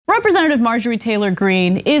Representative Marjorie Taylor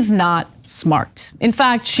Greene is not smart. In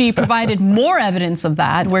fact, she provided more evidence of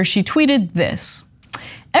that, where she tweeted this.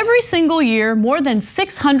 Every single year, more than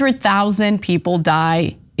 600,000 people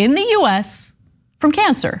die in the US from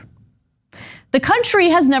cancer. The country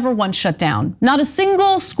has never once shut down. Not a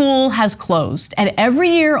single school has closed. And every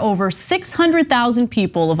year, over 600,000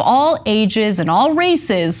 people of all ages and all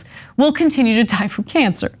races will continue to die from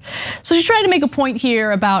cancer. So she's trying to make a point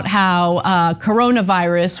here about how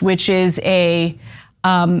coronavirus, which is a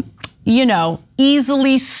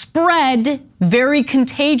easily spread, very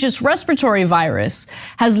contagious respiratory virus,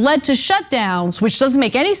 has led to shutdowns, which doesn't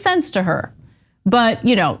make any sense to her. But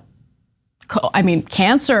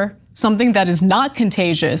cancer, something that is not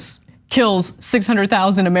contagious, kills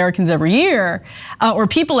 600,000 Americans every year, or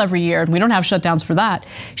people every year, and we don't have shutdowns for that.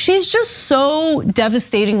 She's just so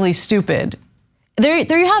devastatingly stupid. There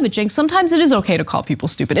you have it, Cenk. Sometimes it is okay to call people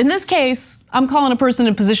stupid. In this case, I'm calling a person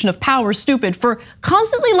in a position of power stupid for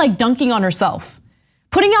constantly dunking on herself.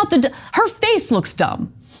 Putting out her face looks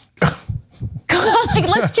dumb.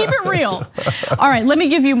 Let's keep it real. All right, let me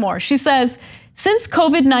give you more. She says, since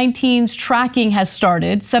COVID-19's tracking has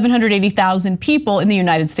started, 780,000 people in the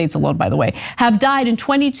United States alone, by the way, have died in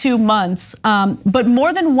 22 months, but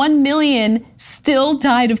more than 1 million still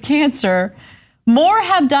died of cancer. More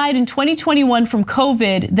have died in 2021 from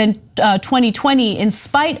COVID than 2020, in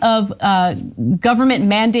spite of government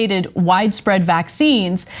mandated widespread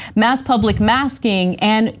vaccines, mass public masking,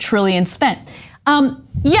 and trillions spent.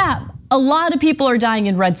 Yeah, a lot of people are dying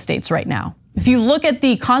in red states right now. If you look at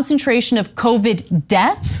the concentration of COVID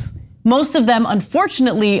deaths, most of them,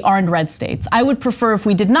 unfortunately, are in red states. I would prefer if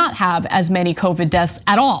we did not have as many COVID deaths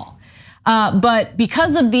at all. But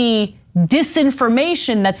because of the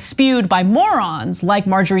disinformation that's spewed by morons like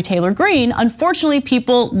Marjorie Taylor Greene, unfortunately,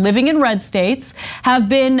 people living in red states have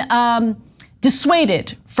been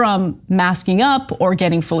dissuaded from masking up or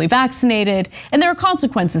getting fully vaccinated, and there are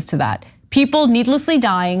consequences to that. People needlessly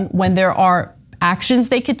dying when there are actions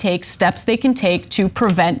they could take, steps they can take to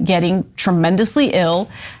prevent getting tremendously ill,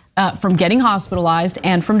 from getting hospitalized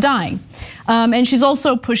and from dying. And she's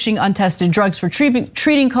also pushing untested drugs for treating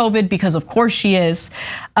COVID, because of course she is.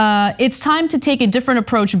 It's time to take a different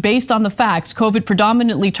approach based on the facts. COVID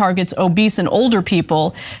predominantly targets obese and older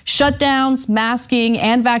people. Shutdowns, masking,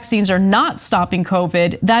 and vaccines are not stopping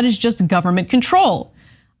COVID. That is just government control.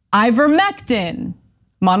 Ivermectin,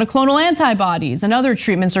 monoclonal antibodies, and other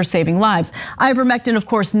treatments are saving lives. Ivermectin, of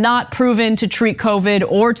course, not proven to treat COVID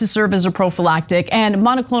or to serve as a prophylactic, and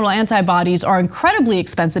monoclonal antibodies are incredibly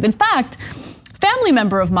expensive. In fact, a family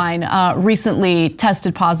member of mine recently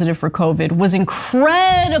tested positive for COVID, was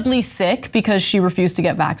incredibly sick because she refused to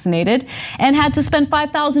get vaccinated, and had to spend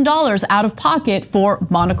 $5,000 out of pocket for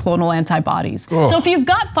monoclonal antibodies. Oh. So if you've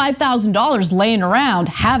got $5,000 laying around,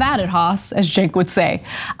 have at it, Haas, as Cenk would say.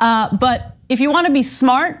 But if you want to be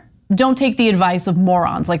smart, don't take the advice of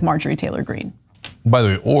morons like Marjorie Taylor Greene. By the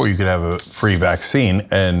way, or you could have a free vaccine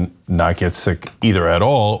and not get sick either at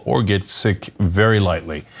all, or get sick very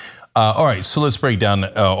lightly. All right, so let's break down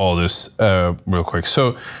all this real quick.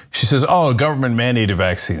 So she says, oh, government mandated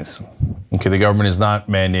vaccines. Okay, the government is not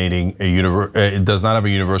mandating it does not have a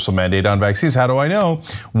universal mandate on vaccines. How do I know?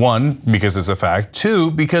 One, because it's a fact.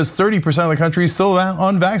 Two, because 30% of the country is still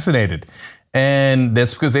unvaccinated. And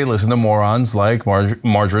that's because they listen to morons like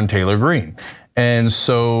Marjorie Taylor Greene. And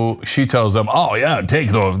so she tells them, oh yeah,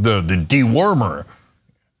 take the dewormer.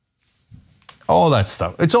 All that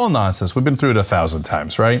stuff, it's all nonsense. We've been through it 1,000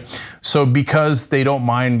 times, right? So because they don't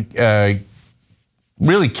mind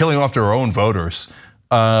really killing off their own voters,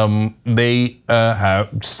 they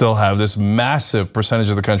still have this massive percentage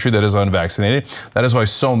of the country that is unvaccinated. That is why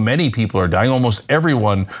so many people are dying. Almost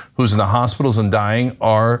everyone who's in the hospitals and dying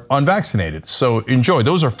are unvaccinated. So enjoy,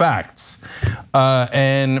 those are facts.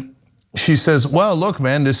 And she says, well, look,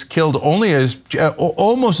 man, this killed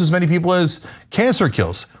almost as many people as cancer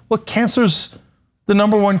kills. Well, cancer's the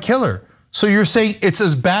 #1 killer. So you're saying it's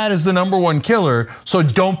as bad as the #1 killer, so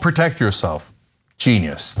don't protect yourself.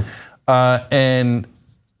 Genius. And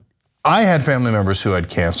I had family members who had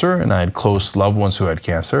cancer, and I had close loved ones who had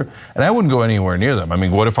cancer, and I wouldn't go anywhere near them. I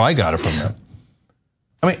mean, what if I got it from them?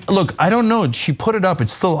 I mean, look, I don't know. She put it up.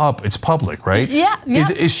 It's still up. It's public, right? Yeah.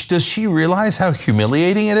 Does she realize how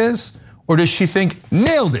humiliating it is? Or does she think,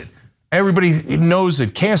 nailed it? Everybody knows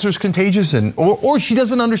that cancer is contagious, or she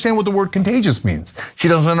doesn't understand what the word contagious means. She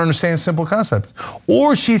doesn't understand simple concepts.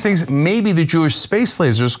 Or she thinks maybe the Jewish space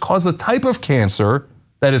lasers cause a type of cancer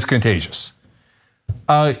that is contagious.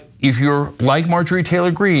 If you're like Marjorie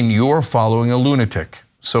Taylor Greene, you're following a lunatic.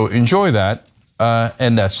 So enjoy that,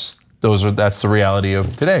 and that's the reality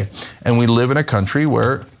of today. And we live in a country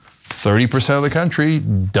where 30% of the country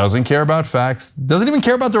doesn't care about facts, doesn't even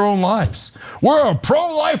care about their own lives. We're a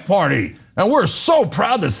pro-life party, and we're so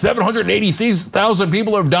proud that 780,000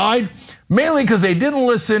 people have died, mainly because they didn't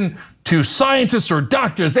listen to scientists or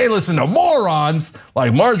doctors. They listen to morons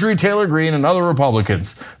like Marjorie Taylor Greene and other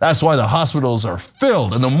Republicans. That's why the hospitals are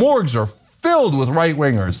filled and the morgues are filled with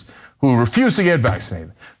right-wingers who refuse to get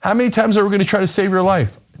vaccinated. How many times are we going to try to save your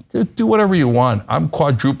life? Do whatever you want. I'm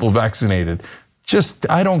quadruple vaccinated.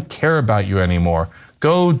 I don't care about you anymore.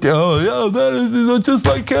 Go, just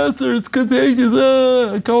like cancer, it's contagious.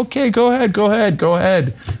 Okay, go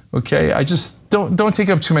ahead. Okay, I just don't take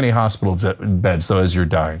up too many hospital beds though as you're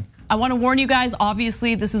dying. I want to warn you guys,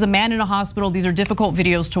 obviously this is a man in a hospital. These are difficult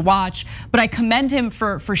videos to watch, but I commend him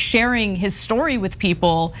for sharing his story with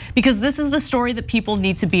people because this is the story that people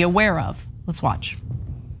need to be aware of. Let's watch.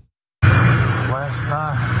 Last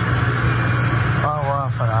night, my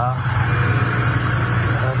wife and I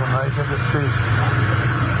had to make a decision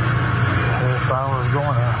if I was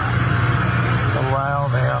going to allow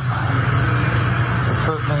them to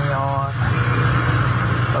put me on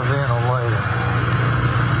a ventilator.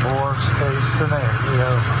 Worst case scenario.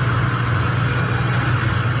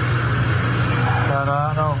 And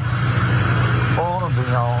I don't want to be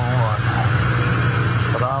on one,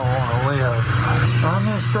 but I want to live. I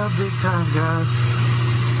messed up big time, guys.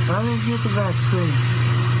 I didn't get the vaccine.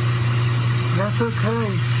 That's okay.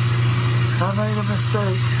 I made a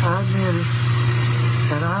mistake. I admit it.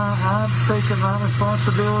 And I'm taking my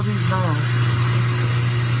responsibilities now.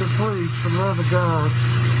 So please, for the love of God,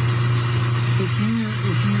 if you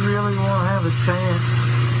really want to have a chance,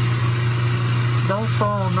 don't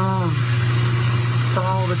fall numb to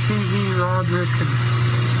all the TV, Roderick, and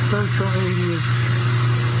social media.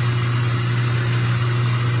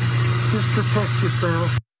 Just protect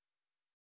yourself.